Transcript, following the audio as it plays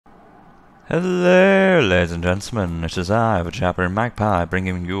Hello, ladies and gentlemen, it is I, the Jabbering Magpie,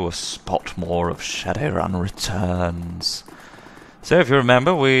 bringing you a spot more of Shadowrun Returns. So if you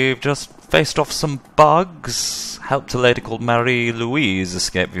remember, we've just faced off some bugs, helped a lady called Marie-Louise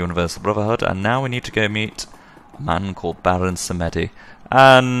escape the Universal Brotherhood, and now we need to go meet a man called Baron Samedi.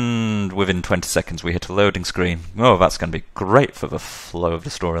 And within 20 seconds we hit a loading screen. Oh, that's going to be great for the flow of the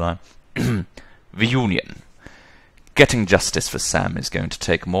storyline. The Union. Getting justice for Sam is going to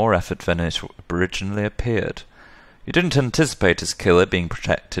take more effort than it originally appeared. You didn't anticipate his killer being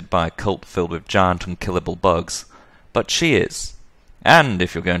protected by a cult filled with giant unkillable bugs, but she is. And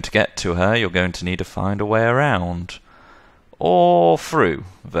if you're going to get to her, you're going to need to find a way around. Or through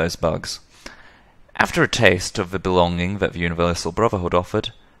those bugs. After a taste of the belonging that the Universal Brotherhood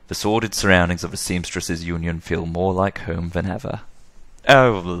offered, the sordid surroundings of the Seamstresses' Union feel more like home than ever.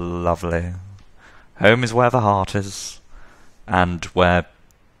 Oh, lovely. Home is where the heart is, and where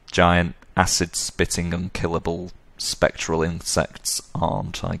giant, acid-spitting, unkillable, spectral insects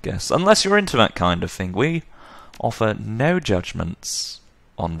aren't, I guess. Unless you're into that kind of thing. We offer no judgments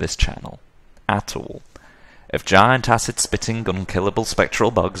on this channel. At all. If giant, acid-spitting, unkillable, spectral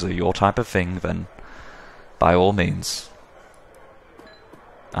bugs are your type of thing, then by all means.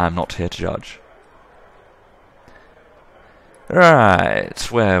 I'm not here to judge. Right,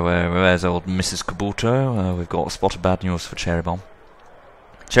 where's old Mrs. Kabuto? We've got a spot of bad news for Cherry Bomb.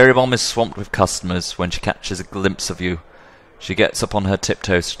 Cherry Bomb is swamped with customers. When she catches a glimpse of you, she gets up on her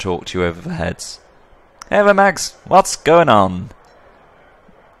tiptoes to talk to you over their heads. Hey there, Mags, what's going on?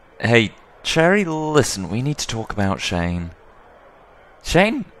 Hey, Cherry, listen, we need to talk about Shane.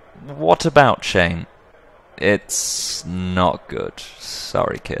 Shane? What about Shane? It's not good.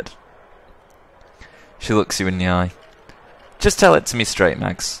 Sorry, kid. She looks you in the eye. Just tell it to me straight,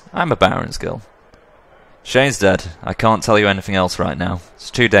 Mags. I'm a Baron's girl. Shane's dead. I can't tell you anything else right now. It's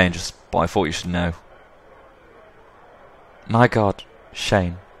too dangerous, but I thought you should know. My God,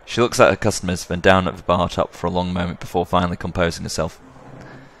 Shane. She looks at her customers, then down at the bar top for a long moment before finally composing herself.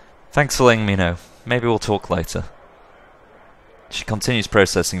 Thanks for letting me know. Maybe we'll talk later. She continues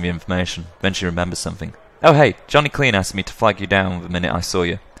processing the information. Then she remembers something. Oh hey, Johnny Clean asked me to flag you down the minute I saw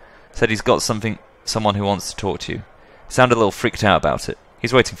you. Said he's got someone who wants to talk to you. Sounded a little freaked out about it.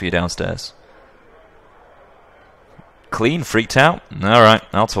 He's waiting for you downstairs. Clean freaked out? Alright,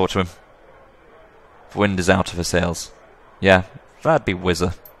 I'll talk to him. The wind is out of her sails. Yeah, that'd be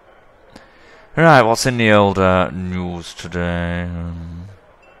whizzer. Right, what's in the old news today?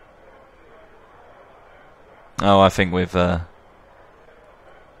 Oh, I think we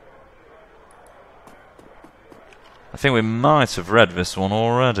might have read this one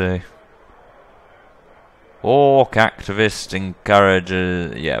already. Orc activist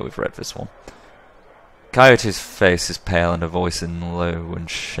encourages... Yeah, we've read this one. Coyote's face is pale and her voice is low and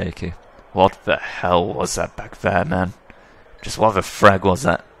shaky. What the hell was that back there, man? Just what the frag was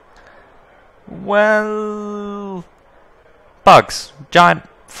that? Well... bugs. Giant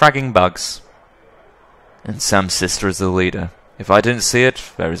fragging bugs. And Sam's sister is the leader. If I didn't see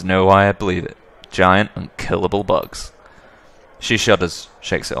it, there is no way I'd believe it. Giant, unkillable bugs. She shudders,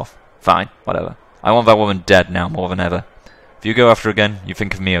 shakes it off. Fine, whatever. I want that woman dead now more than ever. If you go after her again, you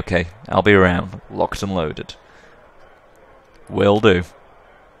think of me, okay? I'll be around, locked and loaded. Will do.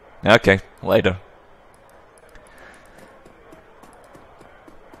 Okay, later.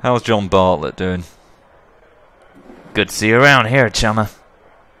 How's John Bartlett doing? Good to see you around here, chummer.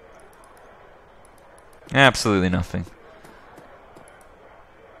 Absolutely nothing.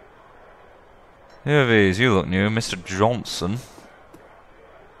 Who are these? You look new, Mr. Johnson.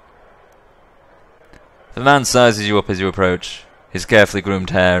 The man sizes you up as you approach. His carefully groomed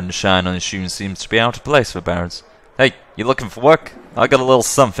hair and the shine on his shoes seems to be out of place for barons. Hey, you looking for work? I got a little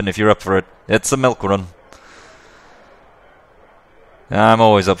something if you're up for it. It's a milk run. I'm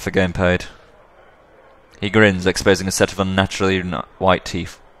always up for getting paid. He grins, exposing a set of unnaturally white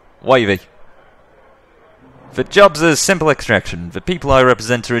teeth. Wavy. The job's a simple extraction. The people I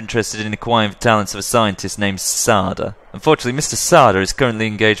represent are interested in acquiring the talents of a scientist named Sada. Unfortunately, Mr. Sada is currently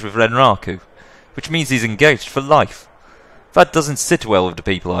engaged with Renraku, which means he's engaged for life. That doesn't sit well with the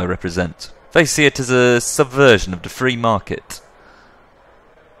people I represent. They see it as a subversion of the free market.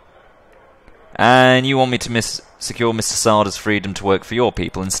 And you want me to secure Mr. Sada's freedom to work for your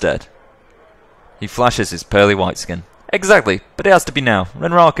people instead? He flashes his pearly white skin. Exactly, but it has to be now.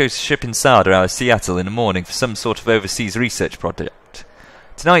 Renraku's shipping Sada out of Seattle in the morning for some sort of overseas research project.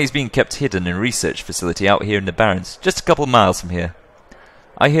 Tonight he's being kept hidden in a research facility out here in the Barrens, just a couple of miles from here.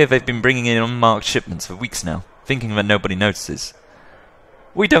 I hear they've been bringing in unmarked shipments for weeks now, thinking that nobody notices.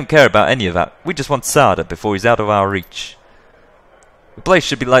 We don't care about any of that. We just want Sada before he's out of our reach. The place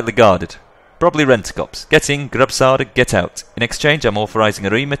should be lightly guarded. probably rent-a-cops. Get in, grab Sada, get out. In exchange, I'm authorizing a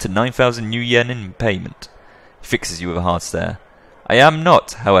remit and 9,000 new yen in payment. He fixes you with a hard stare. I am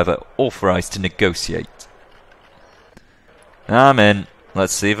not, however, authorized to negotiate. I'm in.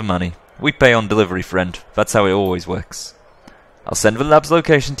 Let's see the money. We pay on delivery, friend. That's how it always works. I'll send the lab's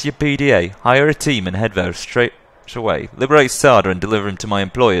location to your PDA, hire a team and head there straight away. Liberate Sada and deliver him to my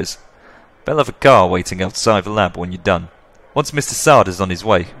employers. They'll have a car waiting outside the lab when you're done. Once Mr. Sada's on his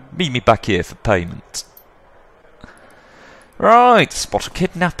way, meet me back here for payment. Right, spot a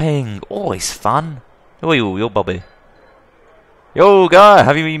kidnapping. Always fun. Who are you, Bobby? Yo, guy,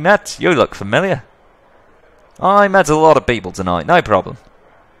 have you met? You look familiar. I met a lot of people tonight, no problem.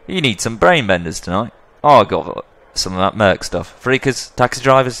 You need some brain benders tonight. Oh, I got some of that Merc stuff. Freakers, taxi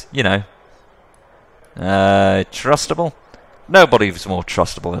drivers, you know. Trustable? Nobody's more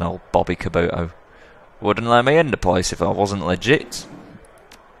trustable than old Bobby Kabuto. Wouldn't let me in the place if I wasn't legit.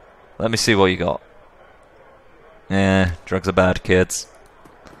 Let me see what you got. Yeah, drugs are bad, kids.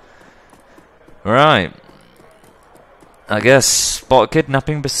 Right. I guess spot a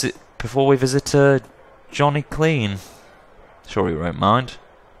kidnapping before we visit Johnny Clean. Sure he won't mind.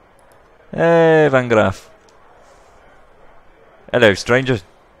 Hey, Van Graaf. Hello, stranger.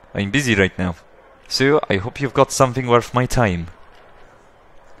 I'm busy right now. So, I hope you've got something worth my time.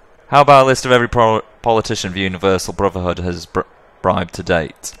 How about a list of every politician the Universal Brotherhood has bribed to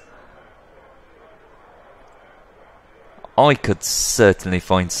date? I could certainly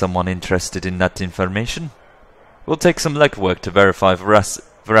find someone interested in that information. We'll take some legwork to verify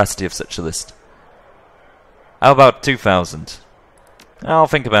veracity of such a list. How about 2,000? I'll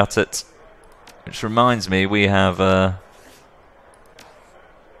think about it. Which reminds me, we have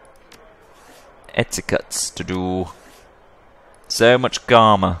etiquettes to do. So much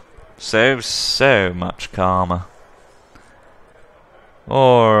karma. So much karma.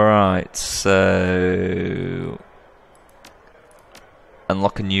 Alright, so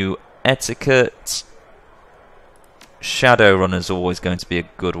unlock a new etiquette. Shadowrun is always going to be a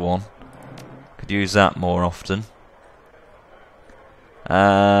good one. Could use that more often.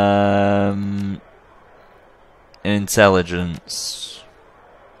 Intelligence.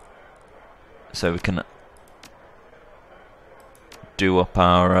 So we can do up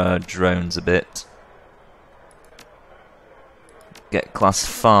our drones a bit. Get class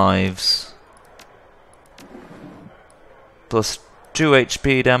 5s. Plus 2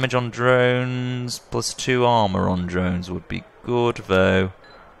 HP damage on drones, plus 2 armor on drones would be good though.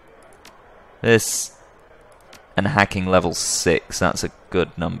 This and hacking level 6, that's a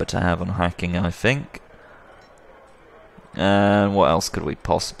good number to have on hacking, I think. And what else could we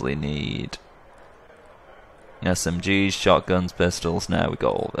possibly need? SMGs, shotguns, pistols. Now we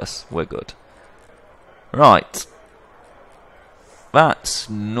got all this. We're good. Right. That's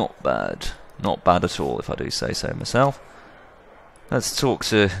not bad. Not bad at all, if I do say so myself. Let's talk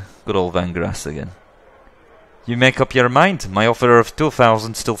to good old Van Graaf again. You make up your mind. My offer of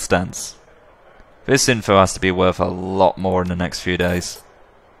 2,000 still stands. This info has to be worth a lot more in the next few days.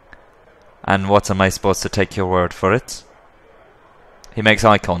 And what am I supposed to take your word for it? He makes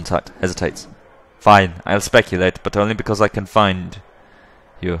eye contact, hesitates. Fine, I'll speculate, but only because I can find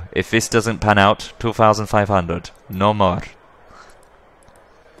you. If this doesn't pan out, 2,500. No more.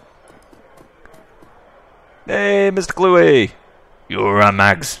 Hey, Mr. Cluey! You're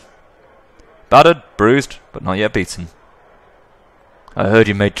Mags. Battered, bruised, but not yet beaten. I heard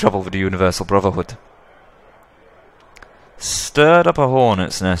you made trouble with the Universal Brotherhood. Stirred up a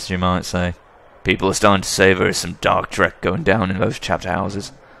hornet's nest, you might say. People are starting to say there is some dark trek going down in those chapter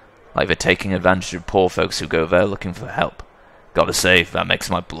houses. Like they're taking advantage of poor folks who go there looking for help. Gotta say, that makes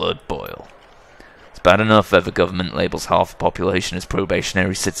my blood boil. It's bad enough that the government labels half the population as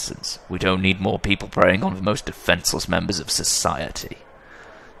probationary citizens. We don't need more people preying on the most defenseless members of society.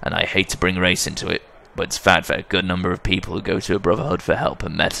 And I hate to bring race into it, but it's fact that a good number of people who go to a brotherhood for help are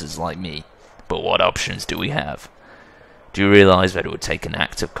metas like me. But what options do we have? Do you realize that it would take an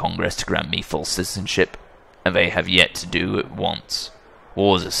act of Congress to grant me full citizenship? And they have yet to do it once.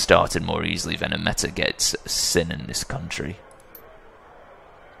 Wars have started more easily than a meta gets a sin in this country.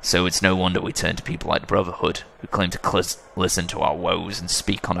 So it's no wonder we turn to people like the Brotherhood, who claim to listen to our woes and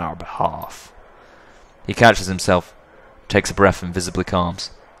speak on our behalf. He catches himself, takes a breath and visibly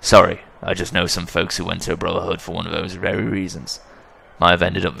calms. Sorry, I just know some folks who went to a Brotherhood for one of those very reasons. Might have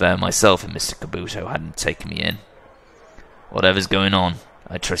ended up there myself if Mr. Kabuto hadn't taken me in. Whatever's going on,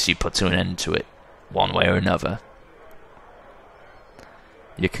 I trust you put an end to it, one way or another.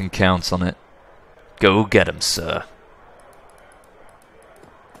 You can count on it. Go get 'em, sir.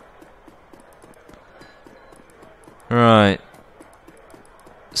 Right.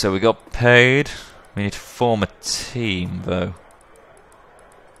 So we got paid. We need to form a team, though.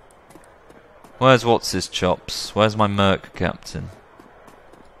 Where's what's his chops? Where's my merc captain?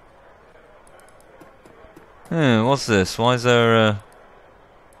 What's this? Why is there a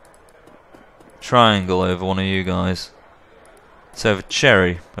triangle over one of you guys? It's over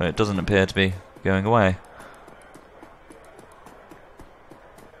Cherry, but it doesn't appear to be going away.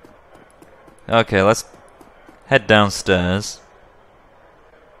 Okay, let's head downstairs.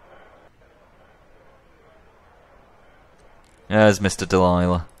 There's Mr.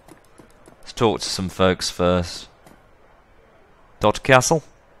 Delilah. Let's talk to some folks first. Dr. Castle?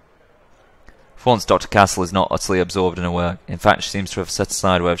 For once, Dr. Castle is not utterly absorbed in her work. In fact, she seems to have set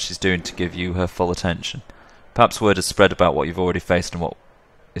aside whatever she's doing to give you her full attention. Perhaps word has spread about what you've already faced and what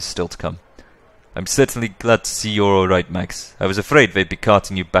is still to come. I'm certainly glad to see you're alright, Max. I was afraid they'd be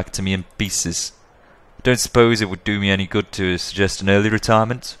carting you back to me in pieces. I don't suppose it would do me any good to suggest an early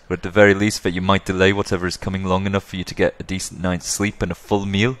retirement, or at the very least that you might delay whatever is coming long enough for you to get a decent night's sleep and a full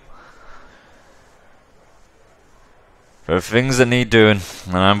meal. There are things that need doing,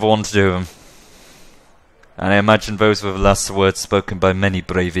 and I'm the one to do them. And I imagine those were the last words spoken by many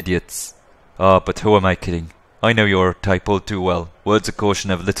brave idiots. Ah, but who am I kidding? I know your type all too well. Words of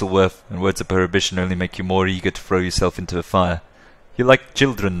caution have little worth, and words of prohibition only make you more eager to throw yourself into the fire. You're like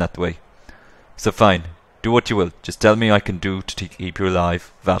children that way. So fine, do what you will. Just tell me I can do to keep you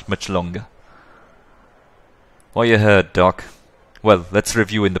alive that much longer. What you heard, Doc? Well, let's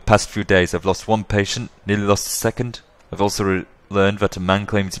review. In the past few days, I've lost one patient, nearly lost a second. I've also learned that a man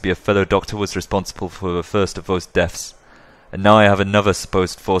claiming to be a fellow doctor was responsible for the first of those deaths. And now I have another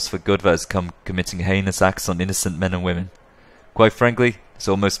supposed force for good that has come committing heinous acts on innocent men and women. Quite frankly, it's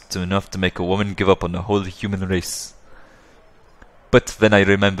almost enough to make a woman give up on the whole human race. But then I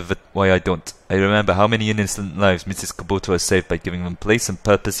remember why I don't. I remember how many innocent lives Mrs. Kabuto has saved by giving them place and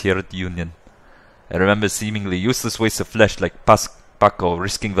purpose here at the Union. I remember seemingly useless wastes of flesh like Paco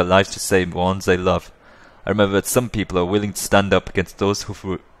risking their lives to save the ones they love. I remember that some people are willing to stand up against those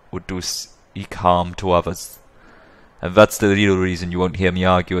who would do seek harm to others. And that's the real reason you won't hear me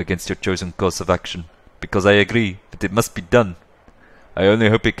argue against your chosen course of action. Because I agree that it must be done. I only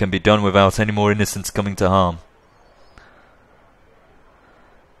hope it can be done without any more innocents coming to harm.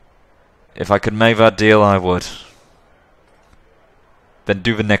 If I could make that deal, I would. Then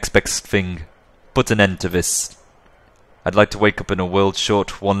do the next best thing. Put an end to this. I'd like to wake up in a world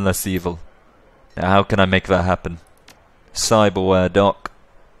short one less evil. Now how can I make that happen? Cyberware, Doc.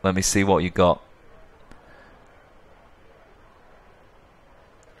 Let me see what you got.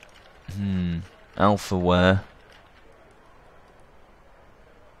 Alphaware.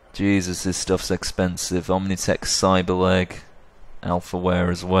 Jesus, this stuff's expensive. Omnitech Cyberleg. Alphaware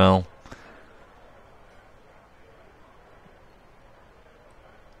as well.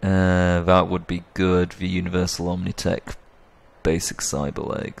 That would be good. The Universal Omnitech basic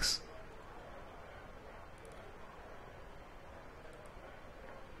Cyberlegs.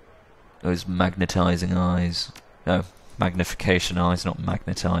 Those magnetizing eyes. No, magnification eyes, not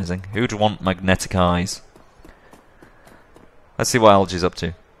magnetizing. Who'd want magnetic eyes? Let's see what Algae's up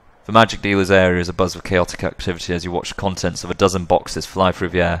to. The magic dealer's area is a buzz of chaotic activity as you watch the contents of a dozen boxes fly through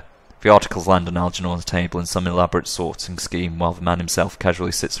the air. The articles land on Algenor's table in some elaborate sorting scheme, while the man himself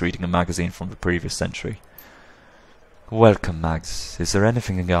casually sits reading a magazine from the previous century. Welcome, Mags. Is there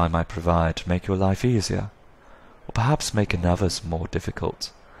anything I might provide to make your life easier? Or perhaps make another's more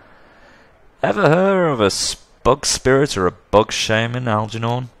difficult? Ever heard of a bug spirit or a bug shaman,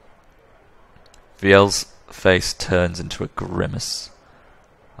 Algernon? Viel's face turns into a grimace.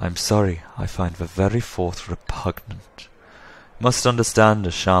 I'm sorry, I find the very thought repugnant. You must understand,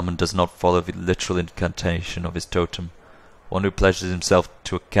 a shaman does not follow the literal incantation of his totem. One who pledges himself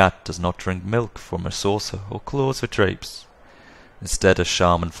to a cat does not drink milk from a saucer or claws for drapes. Instead, a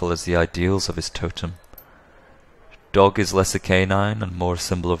shaman follows the ideals of his totem. Dog is less a canine and more a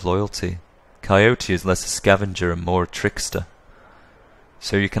symbol of loyalty. Coyote is less a scavenger and more a trickster.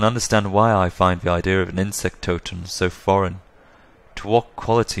 So you can understand why I find the idea of an insect totem so foreign. To what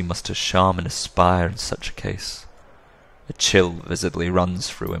quality must a shaman aspire in such a case? A chill visibly runs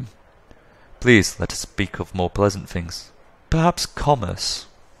through him. Please, let us speak of more pleasant things. Perhaps commerce.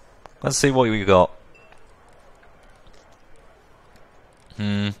 Let's see what we got.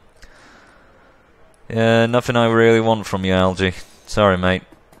 Yeah, nothing I really want from you, Algie. Sorry, mate.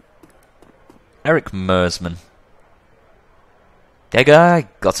 Eric Mersman. Hey guy,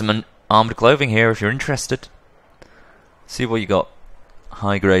 got some armored clothing here if you're interested. See what you got.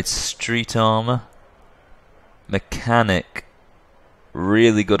 High grade street armor. Mechanic.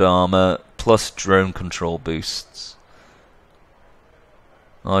 Really good armor, plus drone control boosts.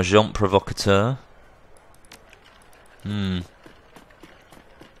 Agent provocateur.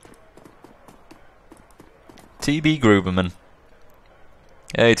 TB Gruberman.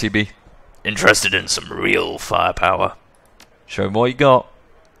 Hey TB. Interested in some real firepower? Show me what you got.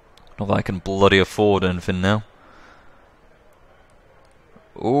 Not that I can bloody afford anything now.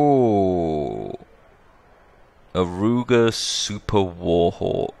 Ooh. Aruga Super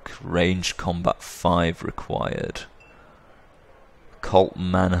Warhawk. Ranged Combat 5 required. Colt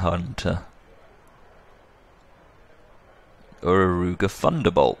Manhunter. Or Aruga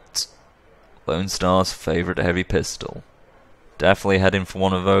Thunderbolt. Lone Star's favourite heavy pistol. Definitely heading for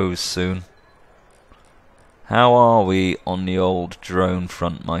one of those soon. How are we on the old drone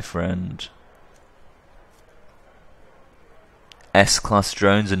front, my friend? S-class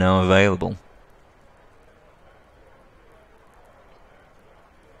drones are now available.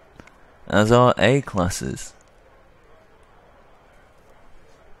 As are A-classes.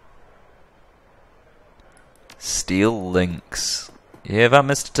 Steel Lynx. You hear that,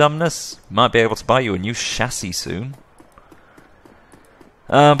 Mr. Tumnus? Might be able to buy you a new chassis soon.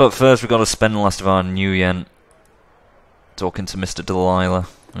 But first we've got to spend the last of our new yen talking to Mr. Delilah.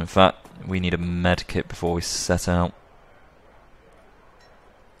 In fact, we need a med kit before we set out.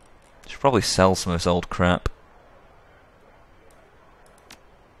 Should probably sell some of this old crap.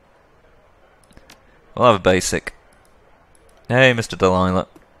 We'll have a basic. Hey, Mr. Delilah.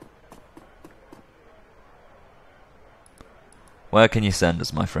 Where can you send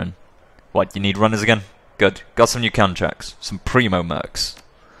us, my friend? What, you need runners again? Good. Got some new contracts. Some primo mercs.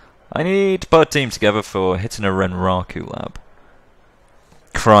 I need to put a team together for hitting a Renraku lab.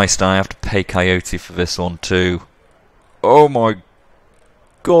 Christ, I have to pay Coyote for this one too. Oh my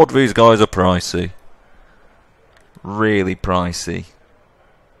god, these guys are pricey. Really pricey.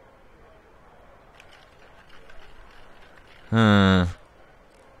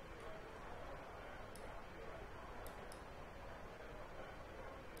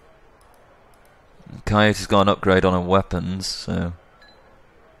 Coyote's got an upgrade on her weapons, so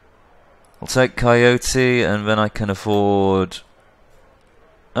I'll take Coyote, and then I can afford...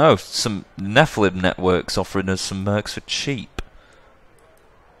 Oh, some Nephilim networks offering us some mercs for cheap.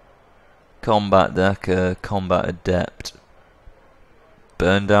 Combat Decker, Combat Adept,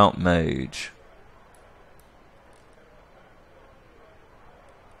 Burned Out Mage.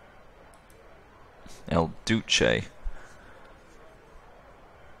 El Duce.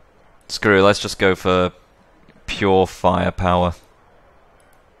 Screw it, let's just go for pure firepower.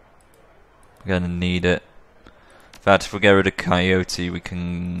 We're gonna need it. In fact, if we get rid of Coyote, we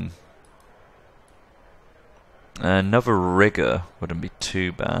can... Another rigger wouldn't be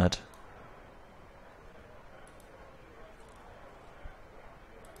too bad.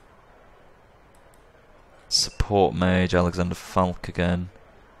 Support Mage, Alexander Falk again.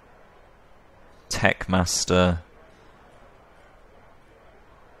 Tech Master.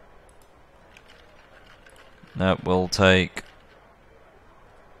 Nope, we'll take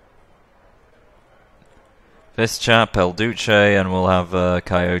this chap, El Duce, and we'll have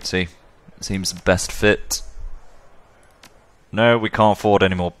Coyote. Seems the best fit. No, we can't afford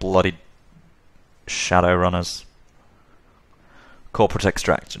any more bloody Shadowrunners. Corporate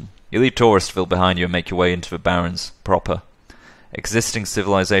extraction. You leave Touristville behind you and make your way into the Barrens proper. Existing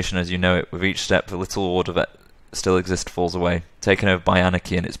civilization as you know it, with each step the little order that still exists falls away, taken over by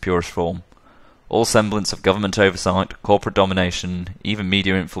anarchy in its purest form. All semblance of government oversight, corporate domination, even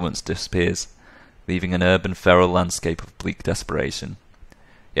media influence disappears, leaving an urban feral landscape of bleak desperation.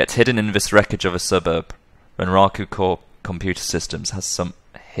 Yet hidden in this wreckage of a suburb, Renraku Core Computer Systems has some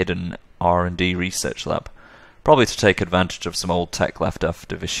hidden R&D research lab, probably to take advantage of some old tech left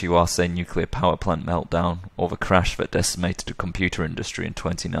after the Shiwase nuclear power plant meltdown or the crash that decimated the computer industry in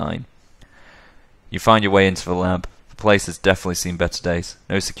 1929. You find your way into the lab. The place has definitely seen better days.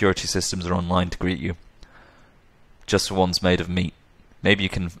 No security systems are online to greet you. Just the ones made of meat. Maybe you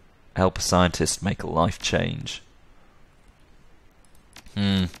can help a scientist make a life change.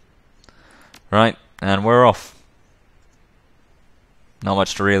 Right, and we're off. Not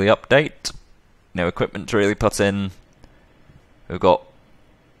much to really update. No equipment to really put in. We've got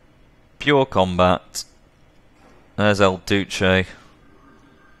pure combat. There's El Duce.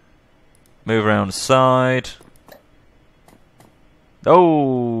 Move around the side.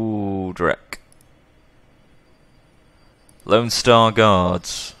 Oh, Drek. Lone Star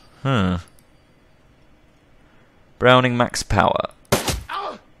Guards. Browning max power.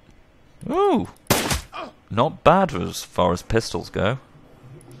 Ooh. Not bad as far as pistols go.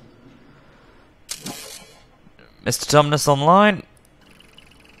 Mr. Tumnus online.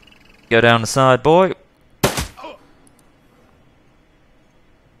 Go down the side, boy.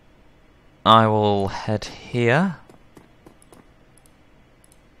 I will head here.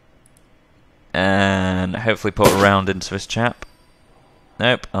 And hopefully put a round into this chap.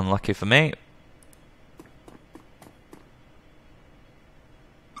 Nope, unlucky for me.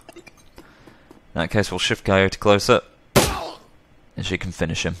 In that case, we'll shift Coyote closer. And she can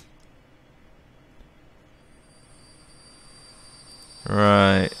finish him.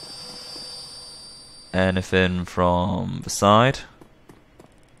 Right. Anything from the side?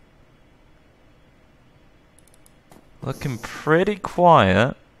 Looking pretty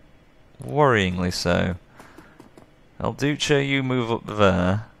quiet. Worryingly so. El Duce, you move up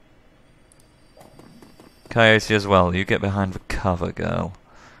there. Coyote as well, you get behind the cover, girl.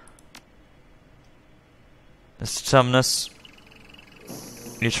 Mr. Tumnus,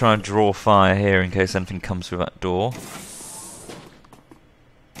 you try and draw fire here in case anything comes through that door.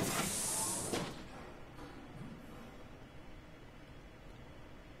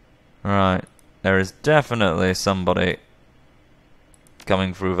 Right, there is definitely somebody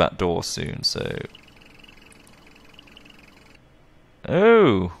coming through that door soon, so...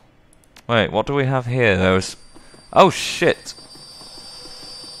 Oh! Wait, what do we have here? Those... Oh shit!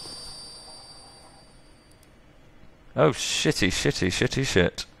 Oh shitty, shitty, shitty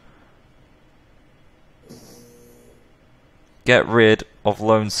shit. Get rid of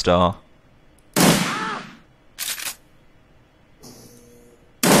Lone Star.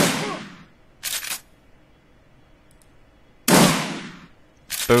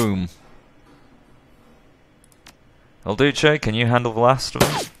 Boom. El Duce, can you handle the last of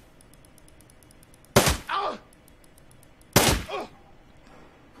them?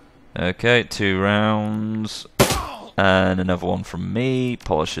 Okay, 2 rounds. And another one from me.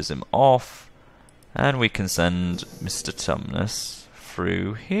 Polishes him off. And we can send Mr. Tumnus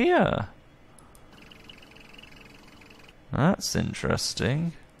through here. That's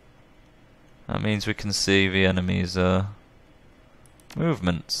interesting. That means we can see the enemy's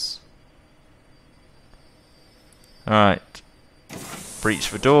movements. Alright. Breach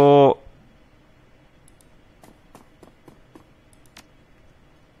the door.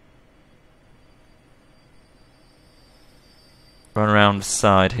 Run around the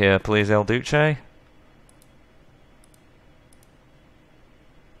side here, please, El Duce.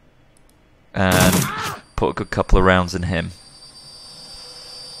 And put a good couple of rounds in him.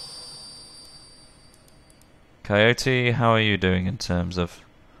 Coyote, how are you doing in terms of...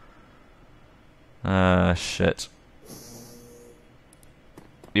 shit.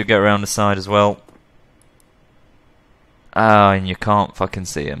 You get around the side as well. Ah, and you can't fucking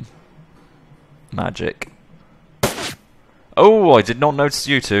see him. Magic. Oh, I did not notice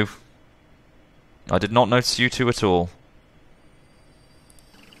you two. I did not notice you two at all.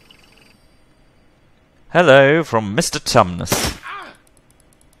 Hello from Mr. Tumnus.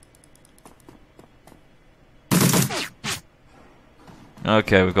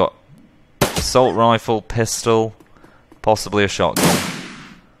 Okay, we've got assault rifle, pistol, possibly a shotgun.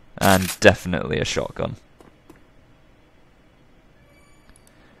 And definitely a shotgun.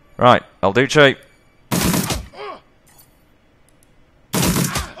 Right, El Duce.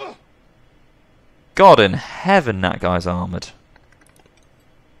 God in heaven, that guy's armoured.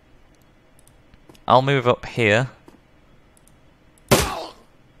 I'll move up here.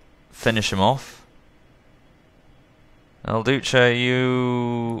 Finish him off. El Duce,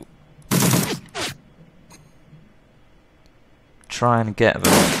 you... try and get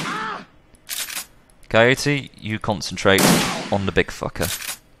them. Coyote, you concentrate on the big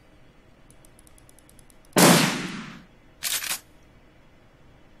fucker.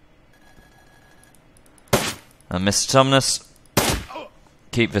 And Mr. Tumnus,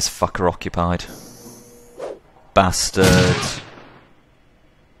 keep this fucker occupied. Bastard.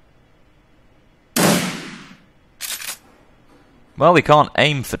 Well, he can't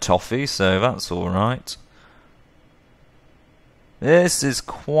aim for toffee, so that's alright. This is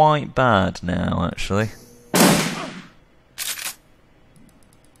quite bad now, actually.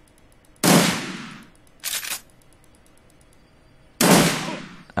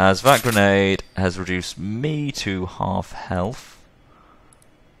 As that grenade has reduced me to half health.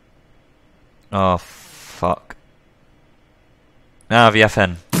 Oh, fuck. Now the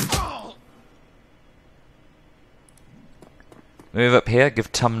FN. Move up here,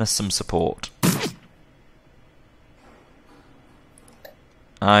 give Tumnus some support.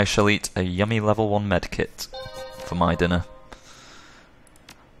 I shall eat a yummy level 1 medkit for my dinner.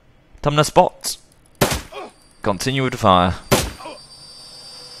 Tumnus bot. Continue with the fire.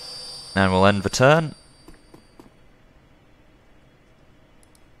 And we'll end the turn.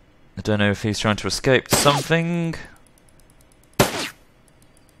 I don't know if he's trying to escape something.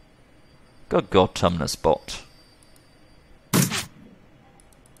 Good God, Tumnus bot.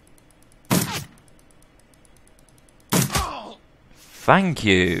 Thank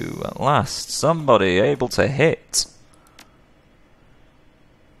you! At last, somebody able to hit.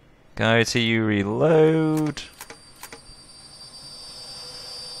 Go to you reload.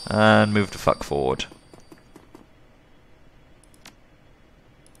 And move the fuck forward.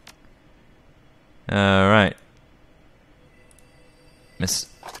 Alright.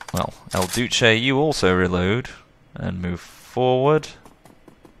 El Duce, you also reload. And move forward.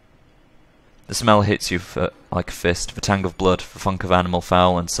 The smell hits you like a fist. The tang of blood, the funk of animal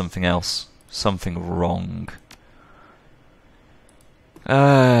fowl, and something else. Something wrong.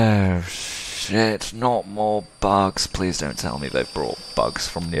 Oh, shit. Not more bugs. Please don't tell me they've brought bugs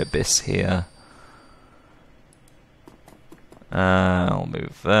from the abyss here. I'll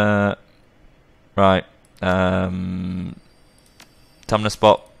move that. Right. Tumnus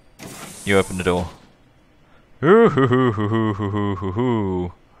bot, you open the door. Hoo hoo hoo hoo hoo hoo hoo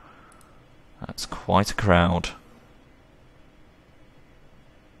hoo. That's quite a crowd.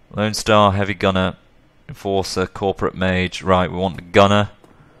 Lone Star, Heavy Gunner, Enforcer, Corporate Mage. Right, we want the Gunner.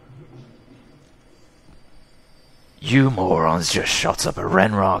 You morons just shot up a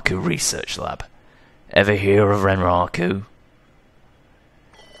Renraku research lab. Ever hear of Renraku?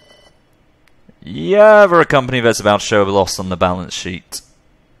 Yeah, we're a company that's about to show a loss on the balance sheet.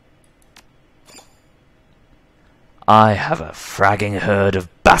 I have a fragging herd of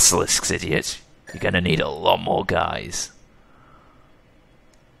basilisks, idiot. You're gonna need a lot more guys.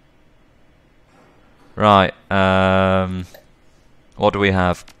 Right, what do we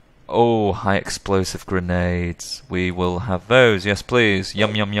have? Oh, high explosive grenades. We will have those, yes please.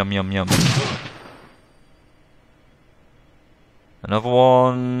 Yum yum yum yum yum. Another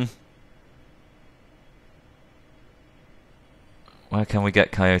one. Where can we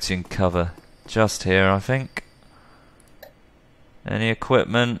get Coyote and cover? Just here, I think. Any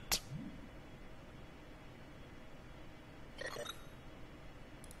equipment?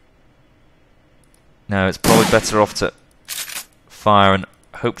 No, it's probably better off to fire and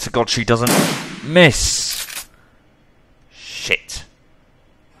hope to God she doesn't miss. Shit.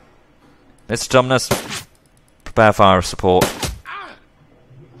 Mr. Tumnus, prepare fire support.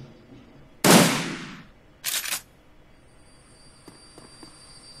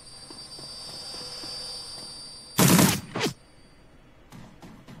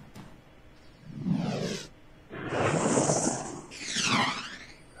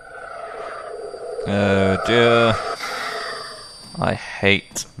 Oh dear. I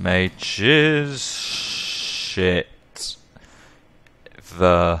hate mages. Shit.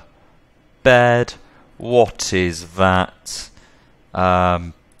 The bed. What is that?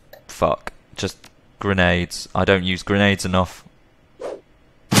 Fuck. Just grenades. I don't use grenades enough.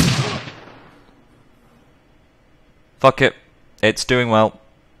 Fuck it. It's doing well.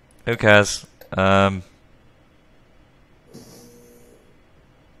 Who cares?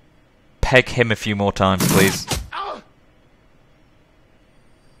 Peg him a few more times, please.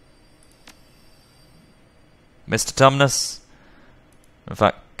 Mr. Tumnus. In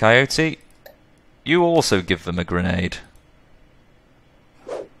fact, Coyote, you also give them a grenade.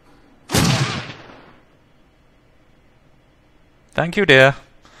 Thank you, dear.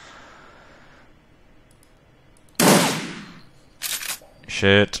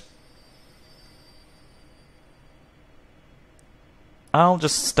 Shit. I'll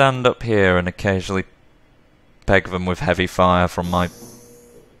just stand up here and occasionally peg them with heavy fire from my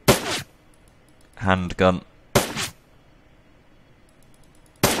handgun.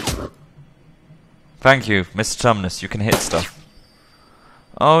 Thank you, Mr. Tumnus, you can hit stuff.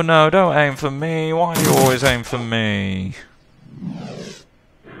 Oh no, don't aim for me. Why do you always aim for me?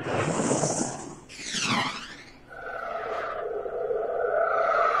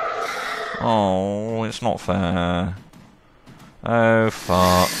 Oh, it's not fair. Oh,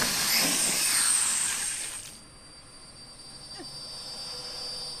 fuck.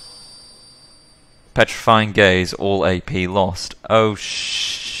 Petrifying Gaze, all AP lost. Oh,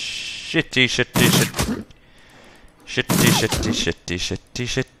 shitty, shitty, shitty. Shitty, shitty, shitty, shitty,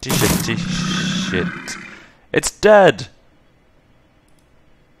 shitty, shitty, shit. It's dead!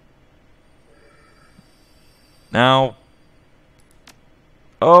 Now...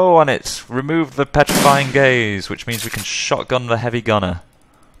 Oh, and it's removed the Petrifying Gaze, which means we can shotgun the Heavy Gunner.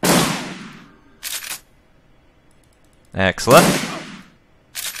 Excellent.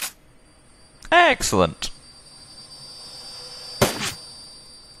 Excellent.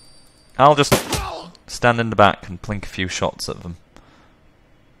 I'll just stand in the back and plink a few shots at them.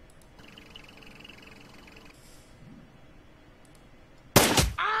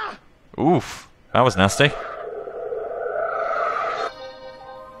 Oof, that was nasty.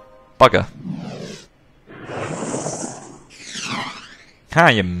 Bugger. Ha,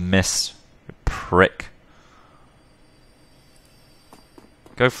 you missed. You prick.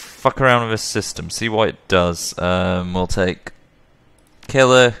 Go fuck around with this system, see what it does. We'll take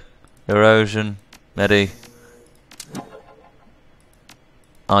Killer, Erosion, Medi,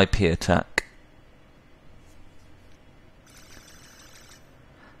 IP attack.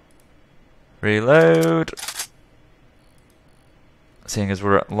 Reload. Seeing as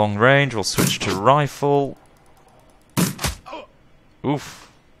we're at long range, we'll switch to rifle. Oof.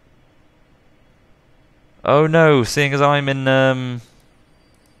 Oh no, seeing as I'm in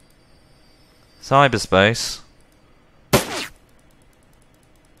cyberspace,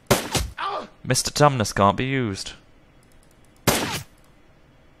 Mr. Tumnus can't be used.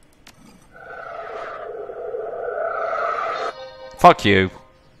 Fuck you.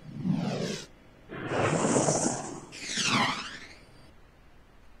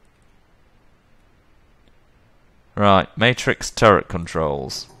 Right, Matrix turret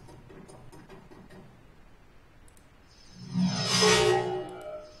controls.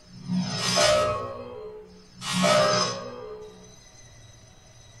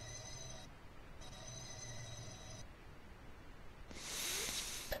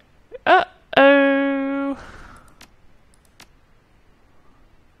 Uh-oh.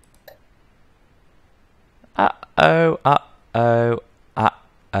 Uh-oh, uh-oh,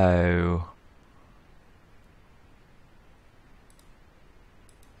 uh-oh.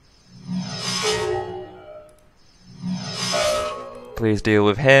 Please deal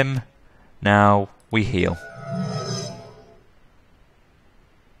with him. Now we heal.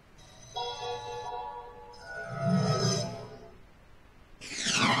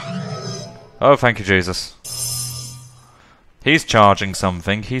 Oh, thank you, Jesus. He's charging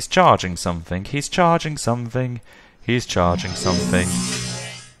something, he's charging something, he's charging something, he's charging something.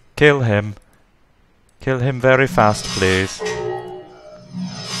 Kill him. Kill him very fast, please.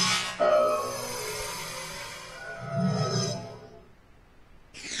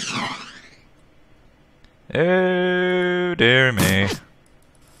 Oh, dear me.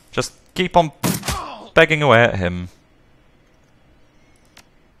 Just keep on begging away at him.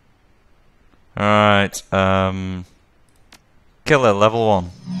 Alright, Killer, level 1.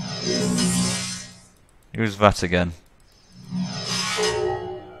 Use that again.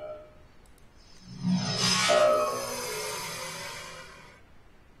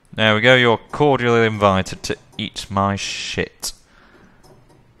 There we go, you're cordially invited to eat my shit.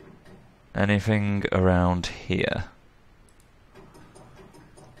 Anything around here?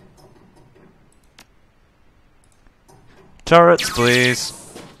 Turrets, please.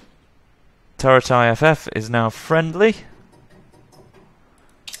 Turret IFF is now friendly.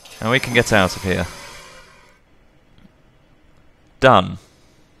 And we can get out of here. Done.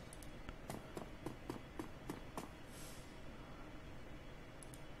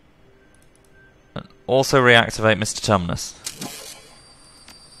 And also reactivate Mr. Tumnus.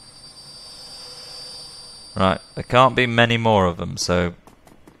 Right, there can't be many more of them, so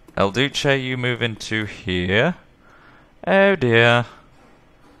El Duce, you move into here. Oh dear.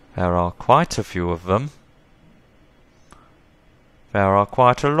 There are quite a few of them. There are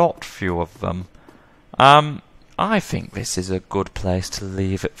quite a lot few of them. I think this is a good place to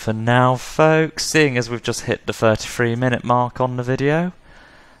leave it for now, folks, seeing as we've just hit the 33-minute mark on the video.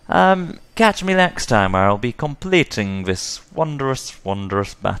 Catch me next time where I'll be completing this wondrous,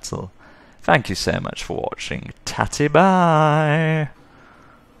 wondrous battle. Thank you so much for watching. Tatty bye!